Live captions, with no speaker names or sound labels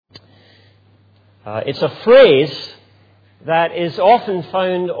It's a phrase that is often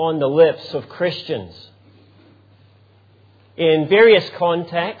found on the lips of Christians. In various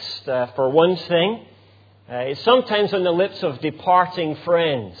contexts, for one thing, it's sometimes on the lips of departing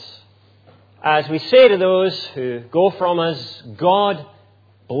friends. As we say to those who go from us, God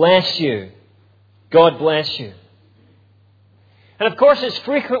bless you. God bless you. And of course, it's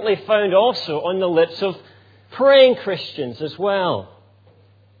frequently found also on the lips of praying Christians as well.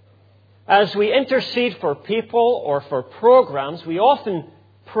 As we intercede for people or for programs, we often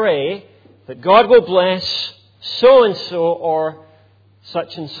pray that God will bless so-and-so or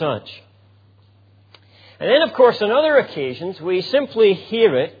such and such. And then, of course, on other occasions, we simply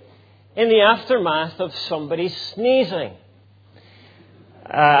hear it in the aftermath of somebody sneezing.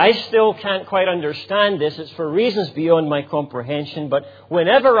 I still can't quite understand this. It's for reasons beyond my comprehension. But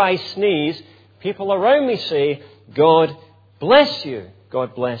whenever I sneeze, people around me say, God bless you.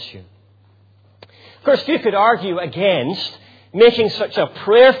 God bless you. Of course, you could argue against making such a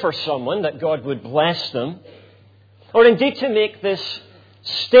prayer for someone that God would bless them, or indeed to make this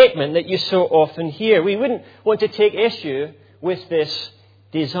statement that you so often hear. We wouldn't want to take issue with this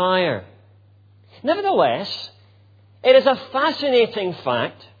desire. Nevertheless, it is a fascinating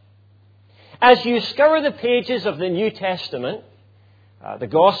fact, as you scour the pages of the New Testament, the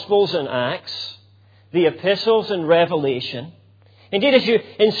Gospels and Acts, the Epistles and Revelation, indeed, as you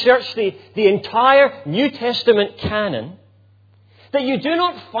search the entire New Testament canon, that you do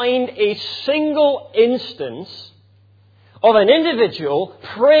not find a single instance of an individual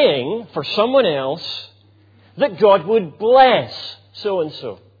praying for someone else that God would bless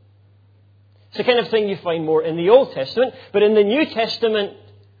so-and-so. It's the kind of thing you find more in the Old Testament, but in the New Testament,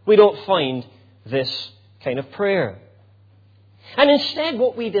 we don't find this kind of prayer. And instead,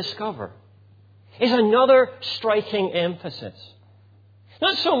 what we discover is another striking emphasis.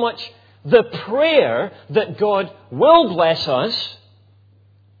 Not so much the prayer that God will bless us,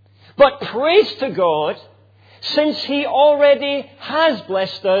 but praise to God since He already has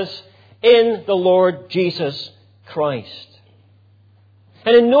blessed us in the Lord Jesus Christ.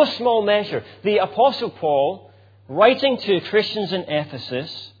 And in no small measure, the Apostle Paul, writing to Christians in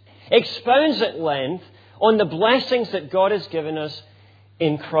Ephesus, expounds at length on the blessings that God has given us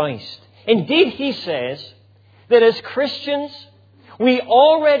in Christ. Indeed, he says that as Christians, we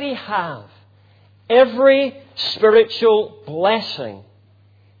already have every spiritual blessing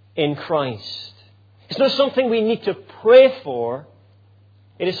in Christ. It's not something we need to pray for.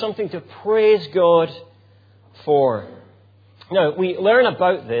 It is something to praise God for. Now, we learn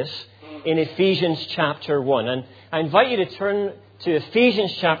about this in Ephesians chapter 1. And I invite you to turn to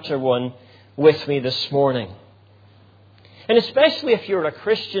Ephesians chapter 1 with me this morning. And especially if you're a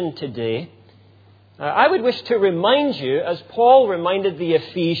Christian today, I would wish to remind you, as Paul reminded the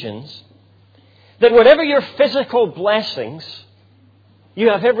Ephesians, that whatever your physical blessings, you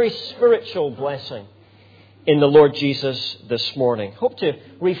have every spiritual blessing in the Lord Jesus this morning. Hope to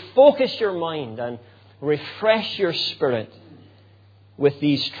refocus your mind and refresh your spirit with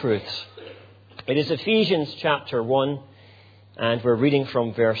these truths. It is Ephesians chapter 1, and we're reading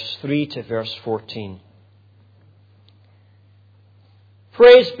from verse 3 to verse 14.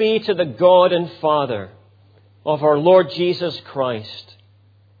 Praise be to the God and Father of our Lord Jesus Christ,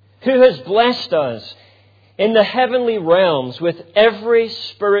 who has blessed us in the heavenly realms with every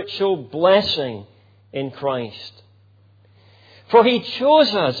spiritual blessing in Christ. For He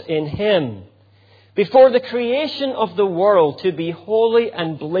chose us in Him before the creation of the world to be holy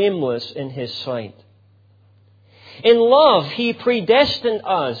and blameless in His sight. In love, He predestined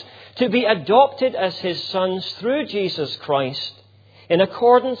us to be adopted as His sons through Jesus Christ in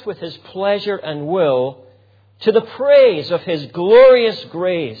accordance with His pleasure and will, to the praise of His glorious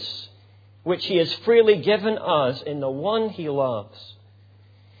grace, which He has freely given us in the one He loves.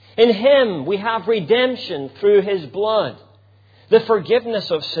 In Him we have redemption through His blood, the forgiveness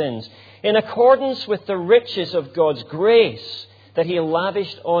of sins, in accordance with the riches of God's grace that He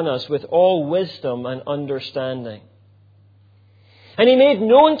lavished on us with all wisdom and understanding. And He made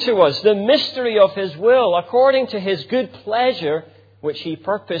known to us the mystery of His will, according to His good pleasure, which He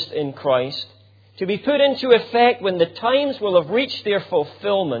purposed in Christ, to be put into effect when the times will have reached their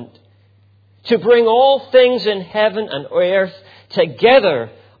fulfillment, to bring all things in heaven and earth together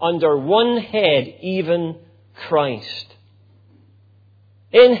under one head, even Christ.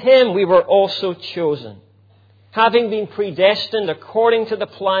 In Him we were also chosen, having been predestined according to the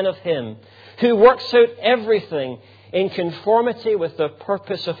plan of Him, who works out everything in conformity with the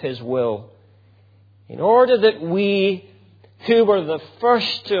purpose of His will, in order that we, who were the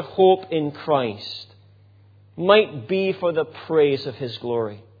first to hope in Christ, might be for the praise of His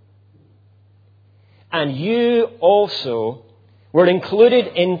glory. and you also were included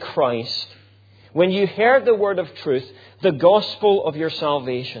in Christ when you heard the word of truth, the gospel of your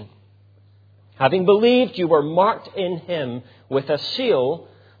salvation. Having believed, you were marked in Him with a seal,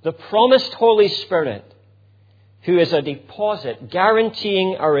 the promised Holy Spirit, who is a deposit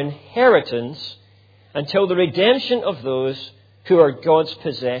guaranteeing our inheritance until the redemption of those who are God's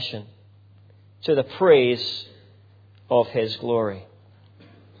possession, to the praise of His glory.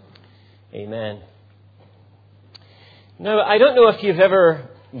 Amen. Now, I don't know if you've ever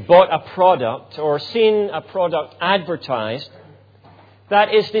bought a product or seen a product advertised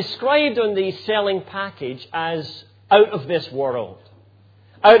that is described on the selling package as out of this world.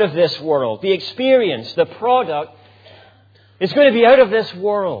 Out of this world. The experience, the product, is going to be out of this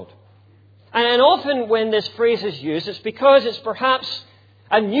world. And often when this phrase is used, it's because it's perhaps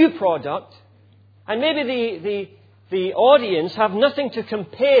a new product, and maybe the audience have nothing to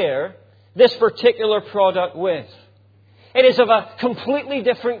compare this particular product with. It is of a completely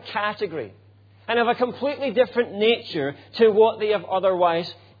different category and of a completely different nature to what they have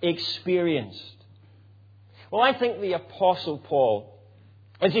otherwise experienced. Well, I think the Apostle Paul,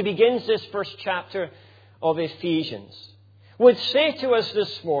 as he begins this first chapter of Ephesians, would say to us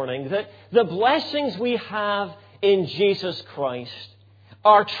this morning that the blessings we have in Jesus Christ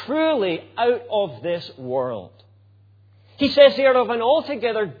are truly out of this world. He says they are of an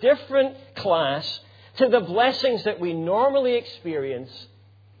altogether different class to the blessings that we normally experience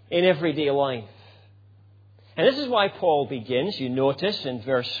in everyday life. And this is why Paul begins, you notice in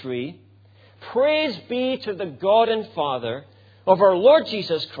verse 3, "Praise be to the God and Father of our Lord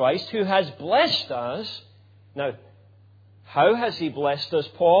Jesus Christ, who has blessed us." Now, how has He blessed us,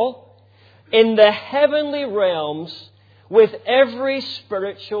 Paul? "In the heavenly realms with every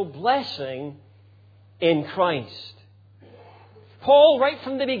spiritual blessing in Christ." Paul, right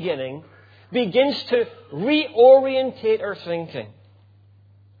from the beginning, begins to reorientate our thinking.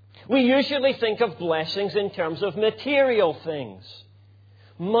 We usually think of blessings in terms of material things.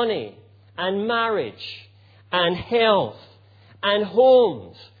 Money and marriage and health and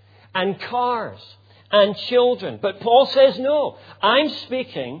homes and cars and children. But Paul says, no, I'm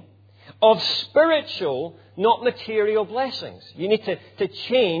speaking of spiritual, not material blessings. You need to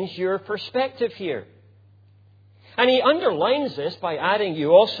change your perspective here. And he underlines this by adding,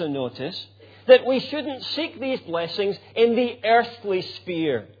 you also notice, that we shouldn't seek these blessings in the earthly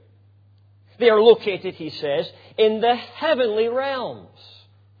sphere. They are located, he says, in the heavenly realms.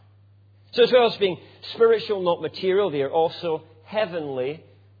 So as well as being spiritual, not material, they are also heavenly,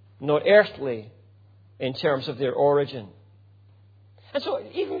 not earthly, in terms of their origin. And so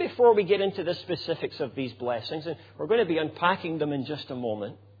even before we get into the specifics of these blessings, and we're going to be unpacking them in just a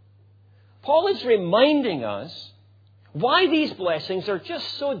moment, Paul is reminding us why these blessings are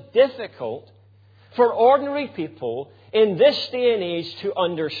just so difficult for ordinary people in this day and age to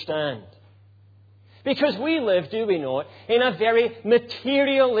understand. Because we live, do we not, in a very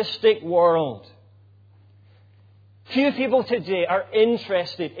materialistic world. Few people today are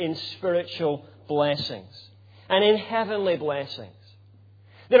interested in spiritual blessings and in heavenly blessings.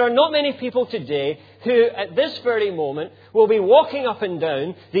 There are not many people today who, at this very moment, will be walking up and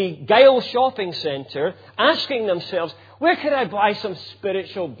down the Gyle shopping centre asking themselves, where can I buy some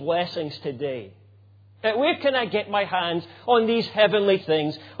spiritual blessings today? Where can I get my hands on these heavenly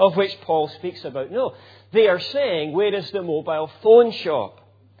things of which Paul speaks about? No, they are saying, where is the mobile phone shop?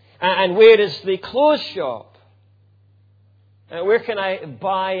 And where is the clothes shop? Where can I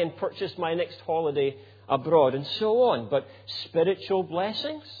buy and purchase my next holiday abroad? And so on. But spiritual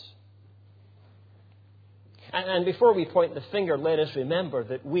blessings? And before we point the finger, let us remember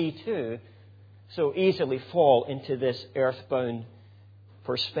that we too so easily fall into this earthbound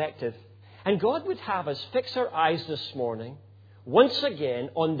perspective. And God would have us fix our eyes this morning, once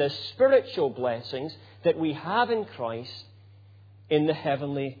again, on the spiritual blessings that we have in Christ in the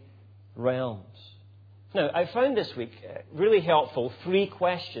heavenly realms. Now, I found this week really helpful three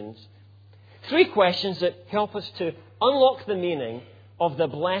questions that help us to unlock the meaning of the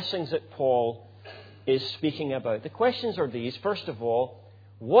blessings that Paul is speaking about. The questions are these. First of all,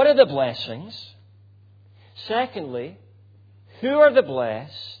 what are the blessings? Secondly, who are the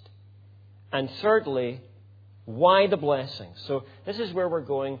blessed? And thirdly, why the blessings? So this is where we're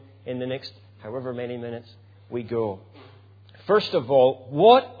going in the next however many minutes we go. First of all,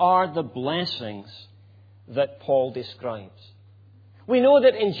 what are the blessings that Paul describes? We know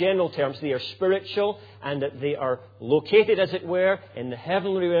that in general terms they are spiritual and that they are located, as it were, in the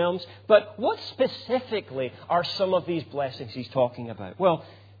heavenly realms. But what specifically are some of these blessings he's talking about? Well,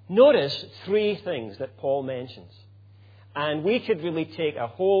 notice three things that Paul mentions. And we could really take a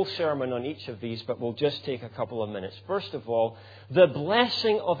whole sermon on each of these, but we'll just take a couple of minutes. First of all, the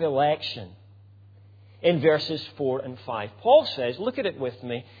blessing of election in verses 4 and 5. Paul says, look at it with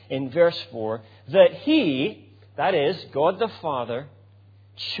me in verse 4, that He, that is, God the Father,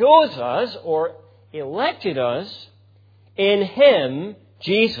 chose us or elected us in Him,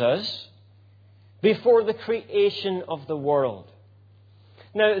 Jesus, before the creation of the world.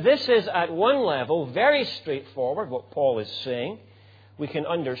 Now, this is at one level very straightforward, what Paul is saying. We can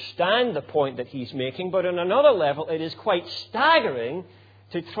understand the point that he's making, but on another level, it is quite staggering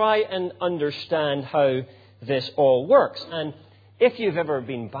to try and understand how this all works. And if you've ever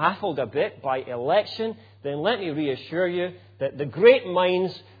been baffled a bit by election, then let me reassure you that the great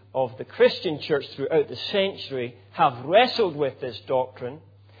minds of the Christian church throughout the century have wrestled with this doctrine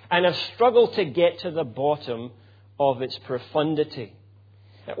and have struggled to get to the bottom of its profundity.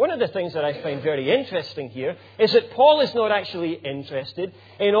 Now, one of the things that I find very interesting here is that Paul is not actually interested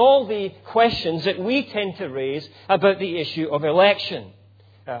in all the questions that we tend to raise about the issue of election.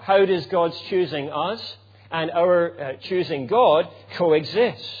 How does God's choosing us and our choosing God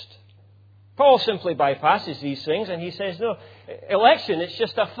coexist? Paul simply bypasses these things and he says, no, election, it's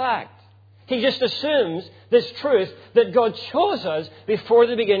just a fact. He just assumes this truth that God chose us before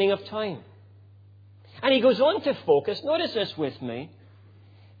the beginning of time. And he goes on to focus, notice this with me,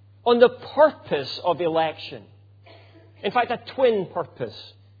 on the purpose of election. In fact, a twin purpose.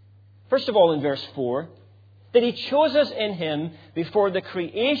 First of all, in verse 4, that He chose us in Him before the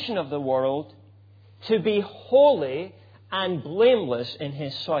creation of the world to be holy and blameless in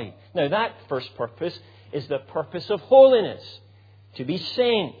His sight. Now, that first purpose is the purpose of holiness, to be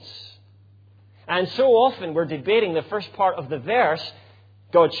saints. And so often we're debating the first part of the verse,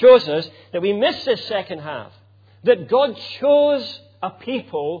 God chose us, that we miss this second half. That God chose a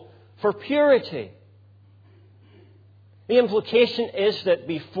people for purity. The implication is that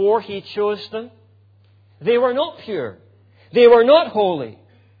before He chose them, they were not pure. They were not holy.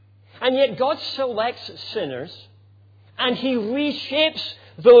 And yet God selects sinners and He reshapes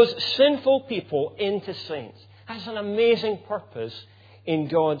those sinful people into saints. That's an amazing purpose in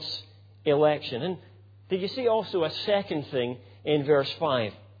God's election. And did you see also a second thing in verse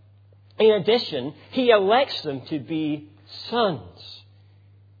 5? In addition, He elects them to be sons.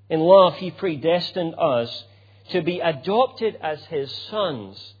 In love, He predestined us to be adopted as His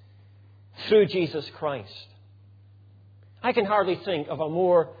sons through Jesus Christ. I can hardly think of a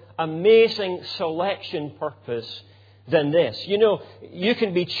more amazing selection purpose than this. You know, you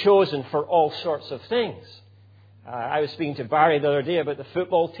can be chosen for all sorts of things. I was speaking to Barry the other day about the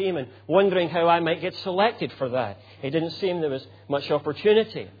football team and wondering how I might get selected for that. It didn't seem there was much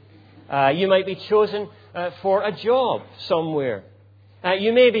opportunity. You might be chosen for a job somewhere.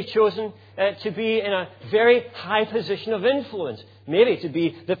 You may be chosen to be in a very high position of influence, maybe to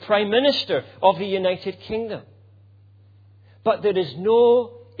be the Prime Minister of the United Kingdom. But there is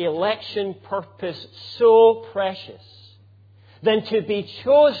no election purpose so precious than to be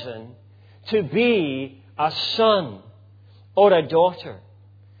chosen to be a son or a daughter.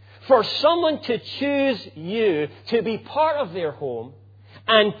 For someone to choose you to be part of their home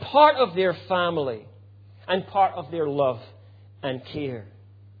and part of their family and part of their love and care.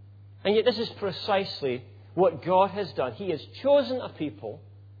 And yet this is precisely what God has done. He has chosen a people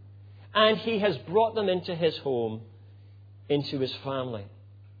and He has brought them into His home, into His family.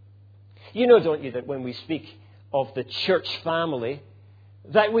 You know, don't you, that when we speak of the church family,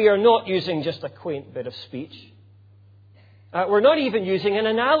 that we are not using just a quaint bit of speech. We're not even using an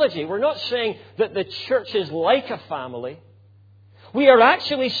analogy. We're not saying that the church is like a family. We are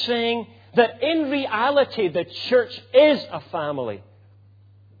actually saying that in reality the church is a family.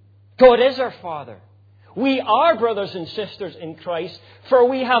 God is our Father. We are brothers and sisters in Christ, for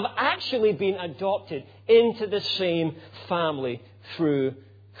we have actually been adopted into the same family through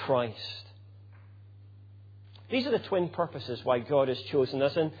Christ. These are the twin purposes why God has chosen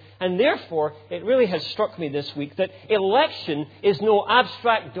us. And therefore, it really has struck me this week that election is no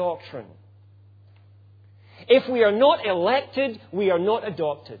abstract doctrine. If we are not elected, we are not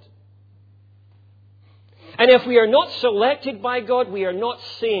adopted. And if we are not selected by God, we are not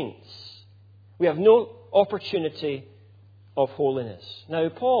saints. We have no opportunity of holiness. Now,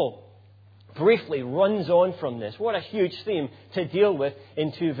 Paul briefly runs on from this. What a huge theme to deal with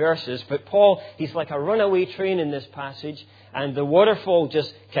in 2 verses. But Paul, he's like a runaway train in this passage, and the waterfall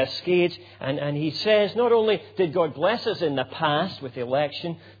just cascades. And he says, not only did God bless us in the past with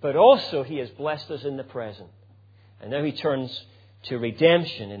election, but also He has blessed us in the present. And now he turns to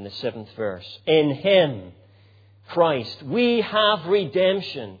redemption in the 7th verse. In Him, Christ, we have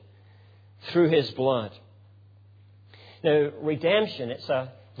redemption through His blood. Now, redemption, it's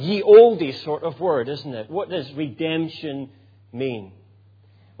a ye olde sort of word, isn't it? What does redemption mean?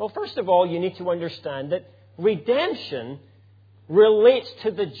 Well, first of all, you need to understand that redemption relates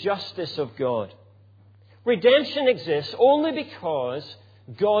to the justice of God. Redemption exists only because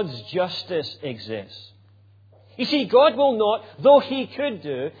God's justice exists. You see, God will not, though He could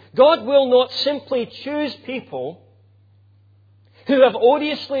do, God will not simply choose people who have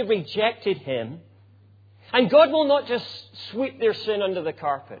odiously rejected Him, and God will not just sweep their sin under the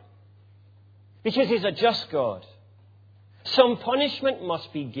carpet, because He's a just God. Some punishment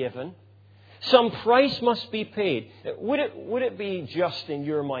must be given. Some price must be paid. Would it be just in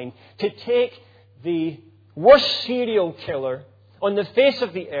your mind to take the worst serial killer on the face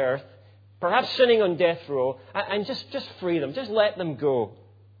of the earth, perhaps sitting on death row, and just free them, just let them go?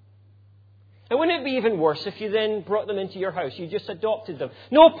 And wouldn't it be even worse if you then brought them into your house? You just adopted them.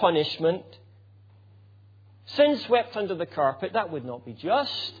 No punishment. Sin swept under the carpet. That would not be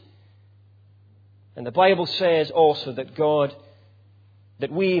just. And the Bible says also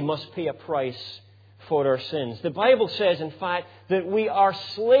that we must pay a price for our sins. The Bible says, in fact, that we are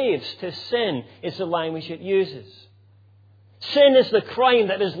slaves to sin, is the language it uses. Sin is the crime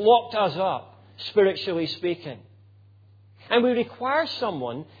that has locked us up, spiritually speaking. And we require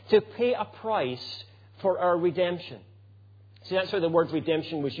someone to pay a price for our redemption. See, that's how the word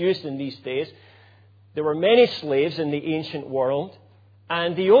redemption was used in these days. There were many slaves in the ancient world,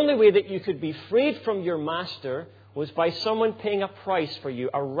 and the only way that you could be freed from your master was by someone paying a price for you,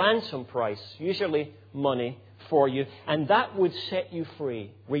 a ransom price, usually money, for you, and that would set you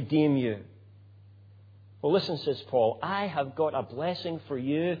free, redeem you. Well, listen, says Paul, I have got a blessing for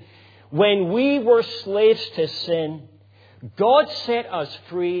you. When we were slaves to sin, God set us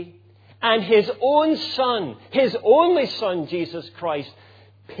free, and His own Son, His only Son, Jesus Christ,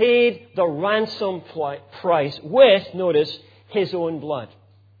 paid the ransom price with, notice, His own blood,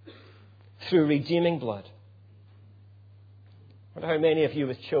 through redeeming blood. I wonder how many of you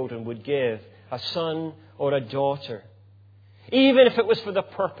with children would give a son or a daughter, even if it was for the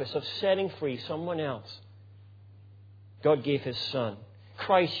purpose of setting free someone else. God gave His Son.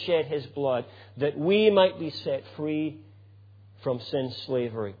 Christ shed His blood that we might be set free from sin's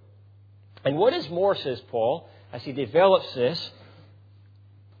slavery. And what is more, says Paul, as he develops this,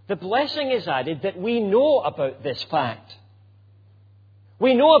 the blessing is added that we know about this fact.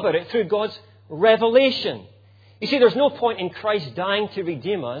 We know about it through God's revelation. You see, there's no point in Christ dying to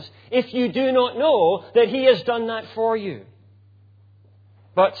redeem us if you do not know that He has done that for you.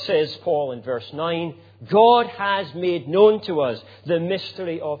 But, says Paul in verse 9, God has made known to us the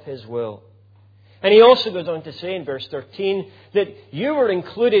mystery of His will. And he also goes on to say in verse 13 that you were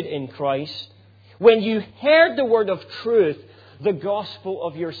included in Christ when you heard the word of truth, the gospel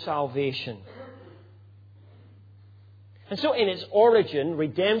of your salvation. And so in its origin,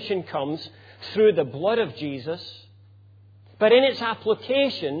 redemption comes through the blood of Jesus. But in its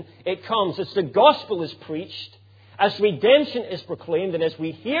application, it comes as the gospel is preached, as redemption is proclaimed, and as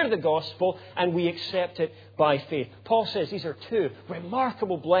we hear the gospel and we accept it by faith. Paul says these are two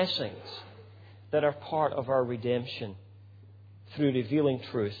remarkable blessings that are part of our redemption through revealing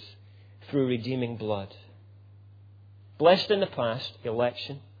truth, through redeeming blood. Blessed in the past,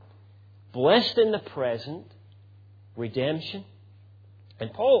 election. Blessed in the present, redemption.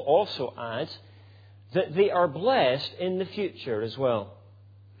 And Paul also adds that they are blessed in the future as well,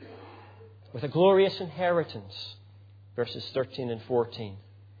 with a glorious inheritance. Verses 13 and 14.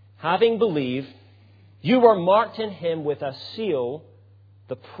 Having believed, you are marked in Him with a seal,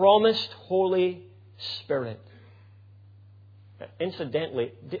 the promised Holy Spirit.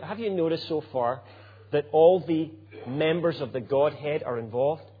 Incidentally, have you noticed so far that all the members of the Godhead are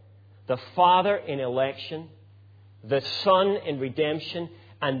involved? The Father in election, the Son in redemption,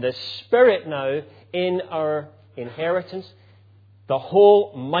 and the Spirit now in our inheritance. The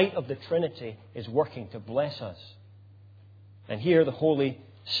whole might of the Trinity is working to bless us. And here the Holy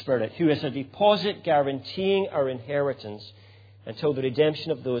Spirit, who is a deposit guaranteeing our inheritance until the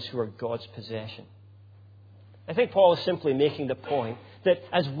redemption of those who are God's possession. I think Paul is simply making the point that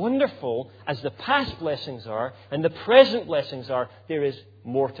as wonderful as the past blessings are and the present blessings are, there is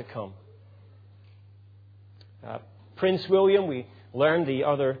more to come. Prince William, we learned the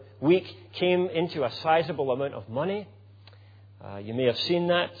other week, came into a sizable amount of money. You may have seen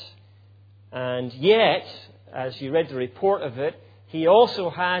that. And yet, as you read the report of it, he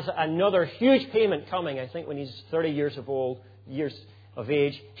also has another huge payment coming. I think when he's 30 years of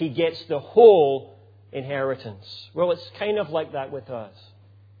age, he gets the whole inheritance. Well, it's kind of like that with us.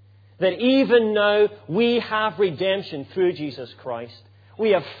 That even now we have redemption through Jesus Christ.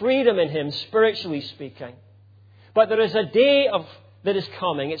 We have freedom in Him, spiritually speaking. But there is a day that is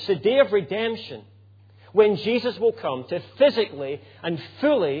coming. It's the day of redemption, when Jesus will come to physically and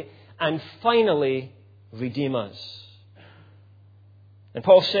fully and finally redeem us. And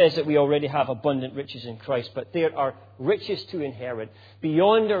Paul says that we already have abundant riches in Christ, but there are riches to inherit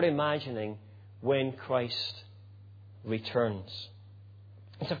beyond our imagining when Christ returns.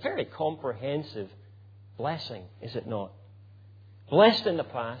 It's a very comprehensive blessing, is it not? Blessed in the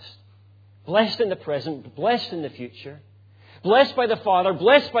past, blessed in the present, blessed in the future, blessed by the Father,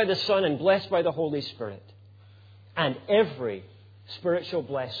 blessed by the Son, and blessed by the Holy Spirit. And every spiritual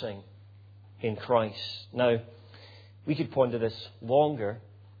blessing in Christ. Now, we could ponder this longer.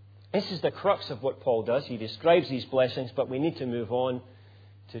 This is the crux of what Paul does. He describes these blessings, but we need to move on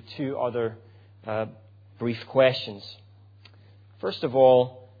to two other brief questions. First of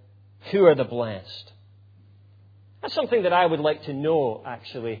all, who are the blessed? That's something that I would like to know,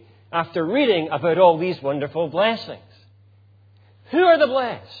 actually, after reading about all these wonderful blessings. Who are the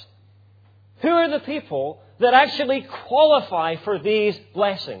blessed? Who are the people that actually qualify for these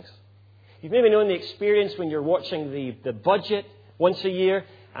blessings? You've maybe known the experience when you're watching the budget once a year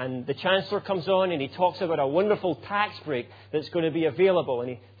and the Chancellor comes on and he talks about a wonderful tax break that's going to be available, and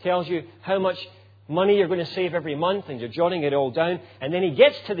he tells you how much money you're going to save every month, and you're jotting it all down, and then he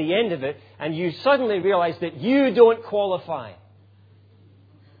gets to the end of it and you suddenly realize that you don't qualify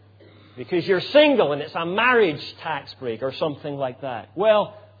because you're single and it's a marriage tax break or something like that.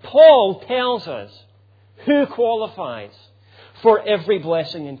 Well, Paul tells us who qualifies for every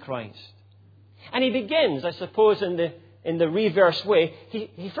blessing in Christ. And he begins, I suppose, in the reverse way.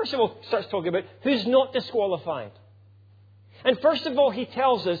 He first of all starts talking about who's not disqualified. And first of all, he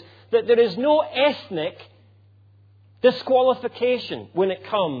tells us that there is no ethnic disqualification when it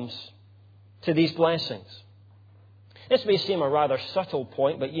comes to these blessings. This may seem a rather subtle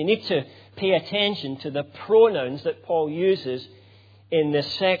point, but you need to pay attention to the pronouns that Paul uses in this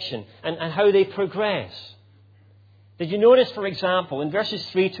section and how they progress. Did you notice, for example, in verses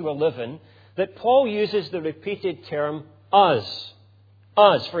 3 to 11, that Paul uses the repeated term us?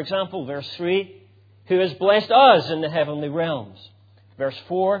 Us. For example, verse 3, who has blessed us in the heavenly realms. Verse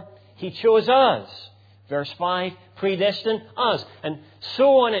 4, he chose us. Verse 5, predestined us. And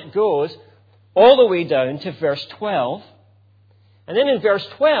so on it goes, all the way down to verse 12. And then in verse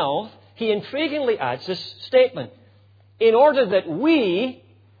 12, he intriguingly adds this statement. In order that we,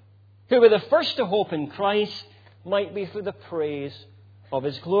 who were the first to hope in Christ, might be for the praise of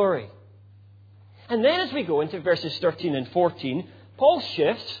His glory. And then as we go into verses 13 and 14, Paul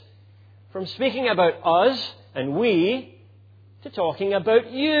shifts from speaking about us and we to talking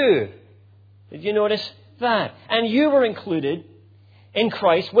about you. Did you notice that? And you were included in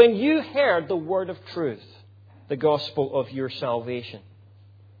Christ when you heard the word of truth, the gospel of your salvation.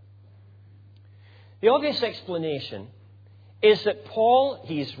 The obvious explanation is that Paul,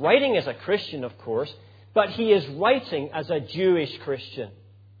 he's writing as a Christian, of course, but he is writing as a Jewish Christian.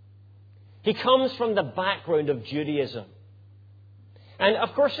 He comes from the background of Judaism. And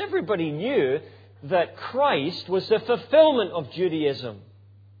of course, everybody knew that Christ was the fulfillment of Judaism.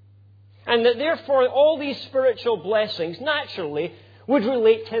 And that therefore all these spiritual blessings naturally would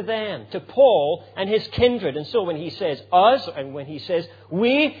relate to them, to Paul and his kindred. And so when he says us and when he says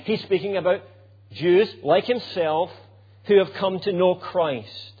we, he's speaking about Jews like himself who have come to know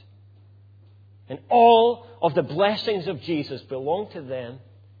Christ. And all of the blessings of Jesus belong to them.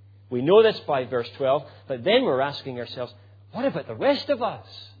 We know this by verse 12, but then we're asking ourselves, what about the rest of us?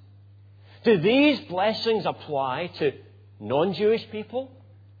 Do these blessings apply to non-Jewish people?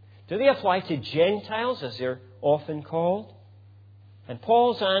 Do they apply to Gentiles, as they're often called? And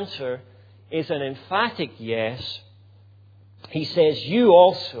Paul's answer is an emphatic yes. He says, you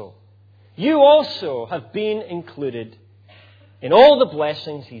also have been included in all the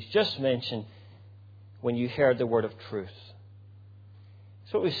blessings he's just mentioned when you heard the word of truth.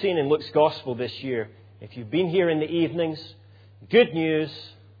 That's what we've seen in Luke's Gospel this year. If you've been here in the evenings, good news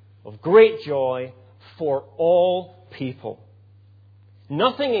of great joy for all people.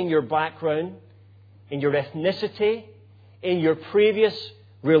 Nothing in your background, in your ethnicity, in your previous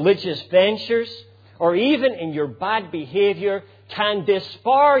religious ventures, or even in your bad behavior can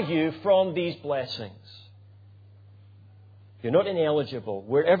disbar you from these blessings. You're not ineligible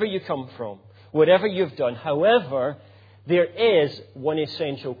wherever you come from, whatever you've done. However, there is one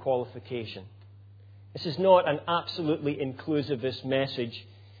essential qualification. This is not an absolutely inclusivist message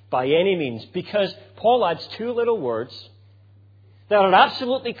by any means, because Paul adds two little words that are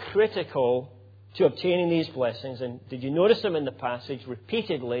absolutely critical to obtaining these blessings. And did you notice them in the passage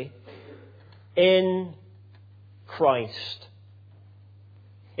repeatedly? In Christ.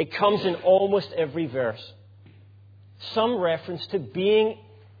 It comes in almost every verse. some reference to being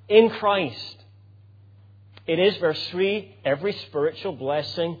in Christ. It is, verse 3, every spiritual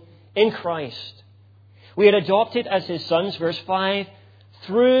blessing in Christ. We are adopted as His sons, verse 5,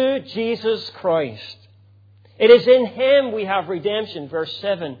 through Jesus Christ. It is in Him we have redemption, verse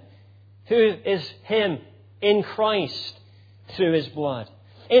 7. Who is Him? In Christ, through His blood.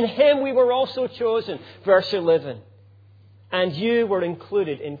 In Him we were also chosen, verse 11. And you were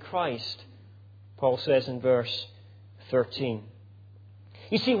included in Christ, Paul says in verse 13.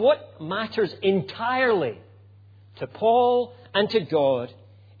 You see, what matters entirely to Paul and to God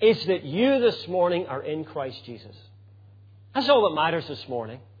is that you this morning are in Christ Jesus. That's all that matters this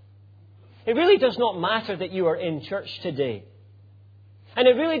morning. It really does not matter that you are in church today. And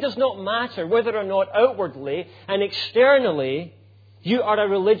it really does not matter whether or not outwardly and externally you are a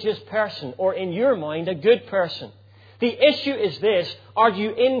religious person or in your mind a good person. The issue is this: are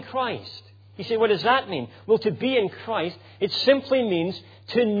you in Christ? You say, what does that mean? Well, to be in Christ, it simply means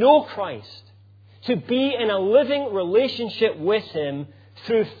to know Christ. To be in a living relationship with Him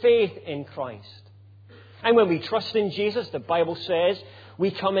through faith in Christ. And when we trust in Jesus, the Bible says,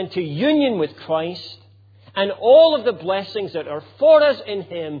 we come into union with Christ, and all of the blessings that are for us in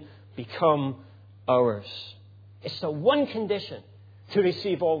Him become ours. It's the one condition to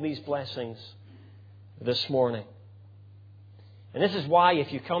receive all these blessings this morning. And this is why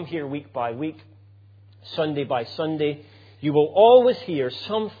if you come here week by week, Sunday by Sunday, you will always hear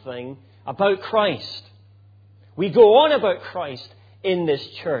something about Christ. We go on about Christ in this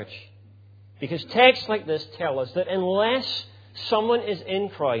church because texts like this tell us that unless someone is in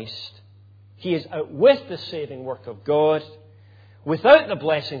Christ, he is out with the saving work of God, without the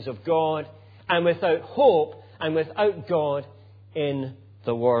blessings of God, and without hope, and without God in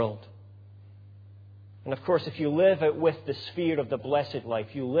the world. And of course, if you live out with the sphere of the blessed life,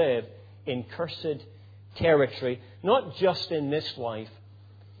 you live in cursed territory, not just in this life,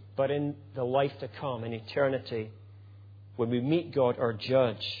 but in the life to come, in eternity, when we meet God, our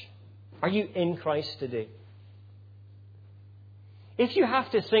judge. Are you in Christ today? If you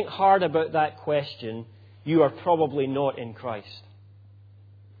have to think hard about that question, you are probably not in Christ.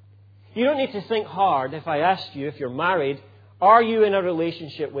 You don't need to think hard if I ask you, if you're married, are you in a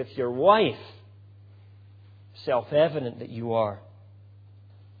relationship with your wife? Self-evident that you are.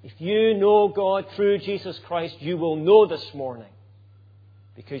 If you know God through Jesus Christ, you will know this morning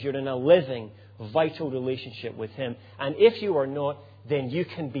because you're in a living, vital relationship with Him. And if you are not, then you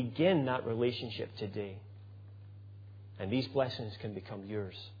can begin that relationship today. And these blessings can become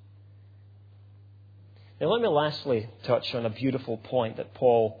yours. Now let me lastly touch on a beautiful point that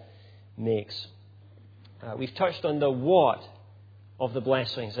Paul makes. We've touched on the what of the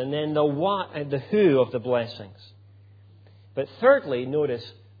blessings and then the what and the who of the blessings. But thirdly, notice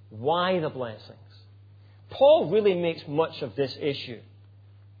why the blessings. Paul really makes much of this issue.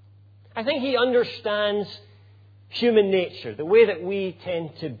 I think he understands human nature, the way that we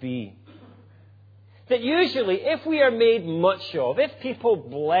tend to be. That usually, if we are made much of, if people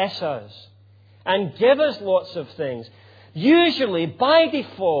bless us and give us lots of things, usually, by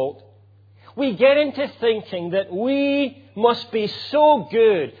default, we get into thinking that we must be so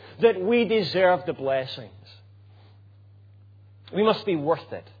good that we deserve the blessings. We must be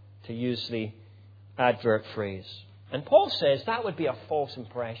worth it, to use the advert phrase. And Paul says that would be a false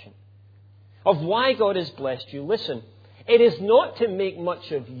impression of why God has blessed you. Listen, it is not to make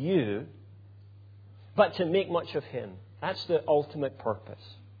much of you, but to make much of Him. That's the ultimate purpose.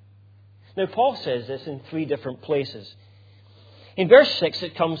 Now, Paul says this in 3 different places. In verse 6,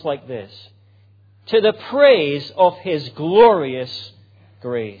 it comes like this: to the praise of His glorious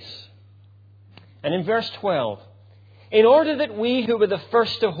grace. And in verse 12, in order that we who were the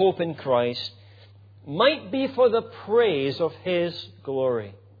first to hope in Christ might be for the praise of His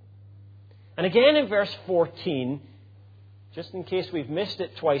glory. And again in verse 14, just in case we've missed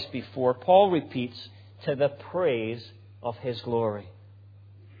it twice before, Paul repeats, to the praise of His glory.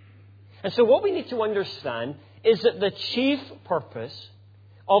 And so what we need to understand is that the chief purpose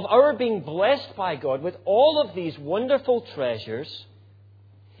of our being blessed by God with all of these wonderful treasures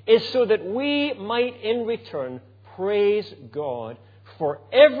is so that we might in return praise God for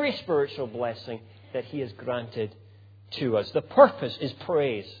every spiritual blessing that He has granted to us. The purpose is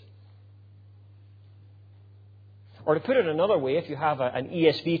praise. Or to put it another way, if you have an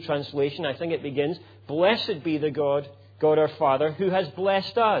ESV translation, I think it begins, blessed be the God our Father, who has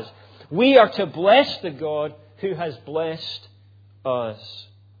blessed us. We are to bless the God who has blessed us.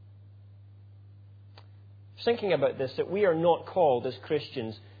 I was thinking about this, that we are not called as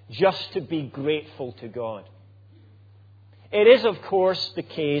Christians just to be grateful to God. It is, of course, the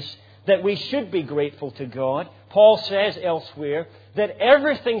case that we should be grateful to God Paul says elsewhere that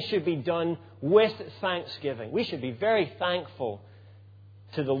everything should be done with thanksgiving. We should be very thankful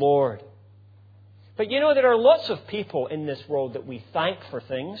to the Lord. But you know, there are lots of people in this world that we thank for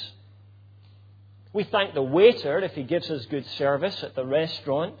things. We thank the waiter if he gives us good service at the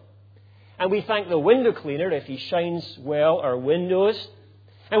restaurant. And we thank the window cleaner if he shines well our windows.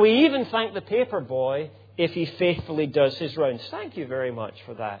 And we even thank the paper boy if he faithfully does his rounds. Thank you very much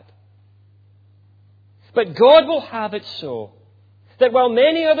for that. But God will have it so that while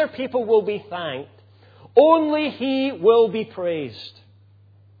many other people will be thanked, only He will be praised.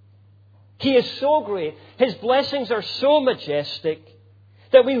 He is so great, His blessings are so majestic,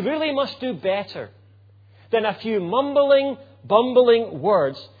 that we really must do better than a few mumbling, bumbling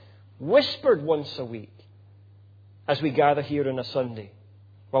words whispered once a week as we gather here on a Sunday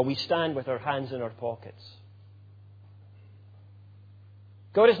while we stand with our hands in our pockets.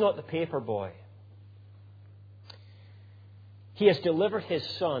 God is not the paper boy. He has delivered His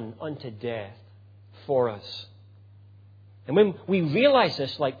Son unto death for us. And when we realize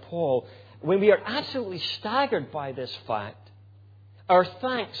this, like Paul, when we are absolutely staggered by this fact, our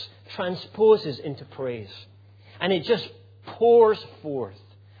thanks transposes into praise. And it just pours forth.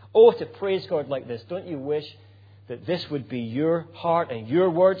 Oh, to praise God like this. Don't you wish that this would be your heart and your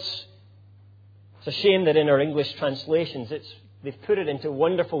words? It's a shame that in our English translations, they've put it into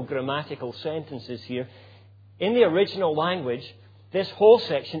wonderful grammatical sentences here. In the original language, this whole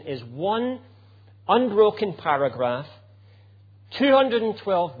section is one unbroken paragraph,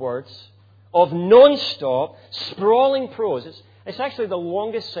 212 words of non-stop, sprawling prose. It's actually the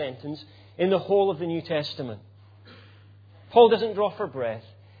longest sentence in the whole of the New Testament. Paul doesn't draw for breath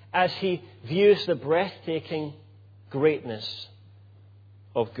as he views the breathtaking greatness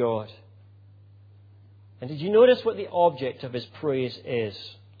of God. And did you notice what the object of his praise is?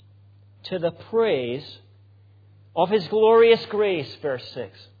 To the praise of His glorious grace, verse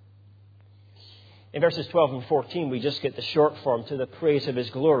 6. In verses 12 and 14, we just get the short form, to the praise of His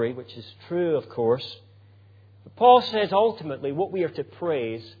glory, which is true, of course. But Paul says ultimately what we are to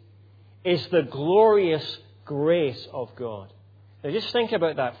praise is the glorious grace of God. Now just think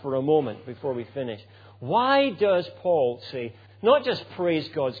about that for a moment before we finish. Why does Paul say, not just praise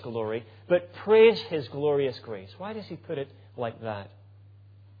God's glory, but praise His glorious grace? Why does he put it like that?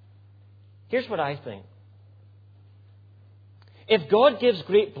 Here's what I think. If God gives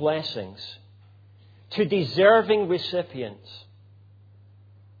great blessings to deserving recipients,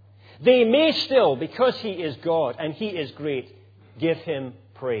 they may still, because He is God and He is great, give Him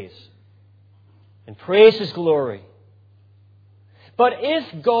praise and praise His glory. But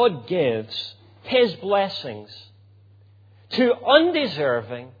if God gives His blessings to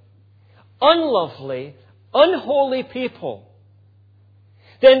undeserving, unlovely, unholy people,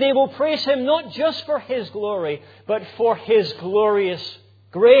 then they will praise Him not just for His glory, but for His glorious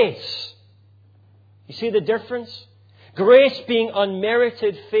grace. You see the difference? Grace being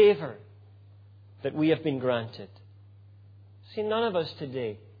unmerited favor that we have been granted. See, none of us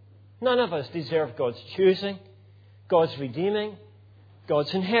today, none of us deserve God's choosing, God's redeeming,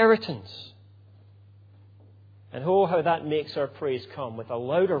 God's inheritance. And oh, how that makes our praise come with a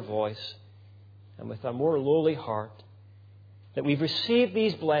louder voice and with a more lowly heart. That we've received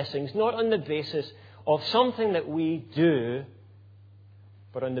these blessings not on the basis of something that we do,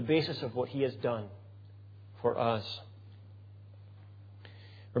 but on the basis of what He has done for us.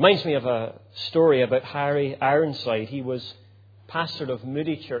 Reminds me of a story about Harry Ironside. He was pastor of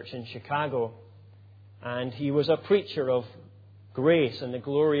Moody Church in Chicago, and he was a preacher of grace and the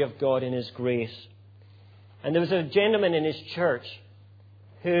glory of God in His grace. And there was a gentleman in his church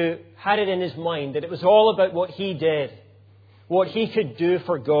who had it in his mind that it was all about what he did, what he could do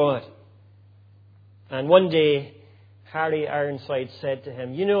for God. And one day, Harry Ironside said to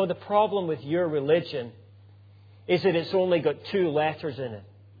him, you know, the problem with your religion is that it's only got 2 letters in it.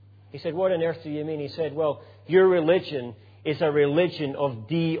 He said, what on earth do you mean? He said, well, your religion is a religion of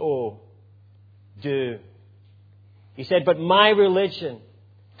D-O, do. He said, but my religion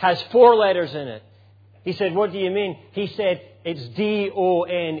has 4 letters in it. He said, what do you mean? He said, it's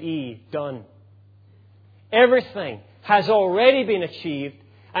D-O-N-E, done. Everything has already been achieved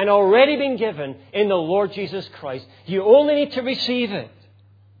and already been given in the Lord Jesus Christ. You only need to receive it.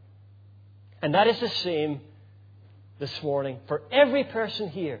 And that is the same this morning for every person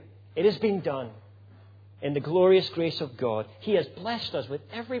here. It has been done in the glorious grace of God. He has blessed us with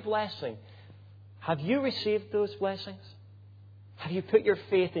every blessing. Have you received those blessings? Have you put your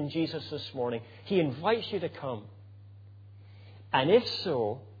faith in Jesus this morning? He invites you to come. And if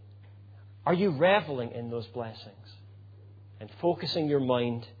so, are you reveling in those blessings and focusing your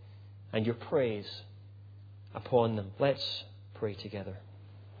mind and your praise upon them. Let's pray together.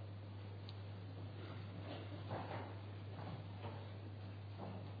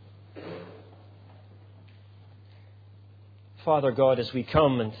 Father God, as we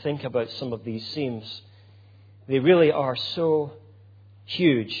come and think about some of these themes, they really are so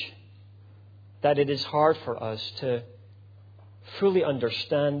huge that it is hard for us to fully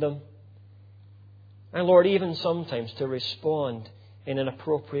understand them. And Lord, even sometimes to respond in an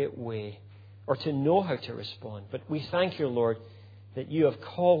appropriate way or to know how to respond. But we thank you, Lord, that you have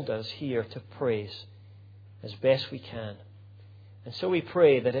called us here to praise as best we can. And so we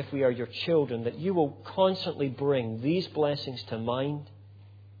pray that if we are your children, that you will constantly bring these blessings to mind,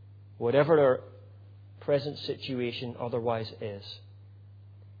 whatever our present situation otherwise is.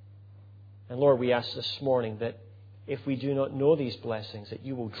 And Lord, we ask this morning that if we do not know these blessings, that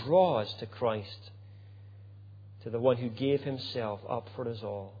you will draw us to Christ, to the one who gave himself up for us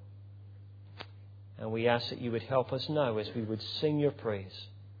all. And we ask that you would help us now as we would sing your praise.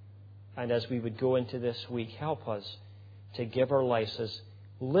 And as we would go into this week, help us to give our lives as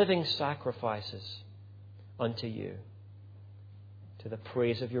living sacrifices unto you, to the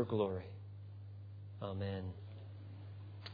praise of your glory. Amen.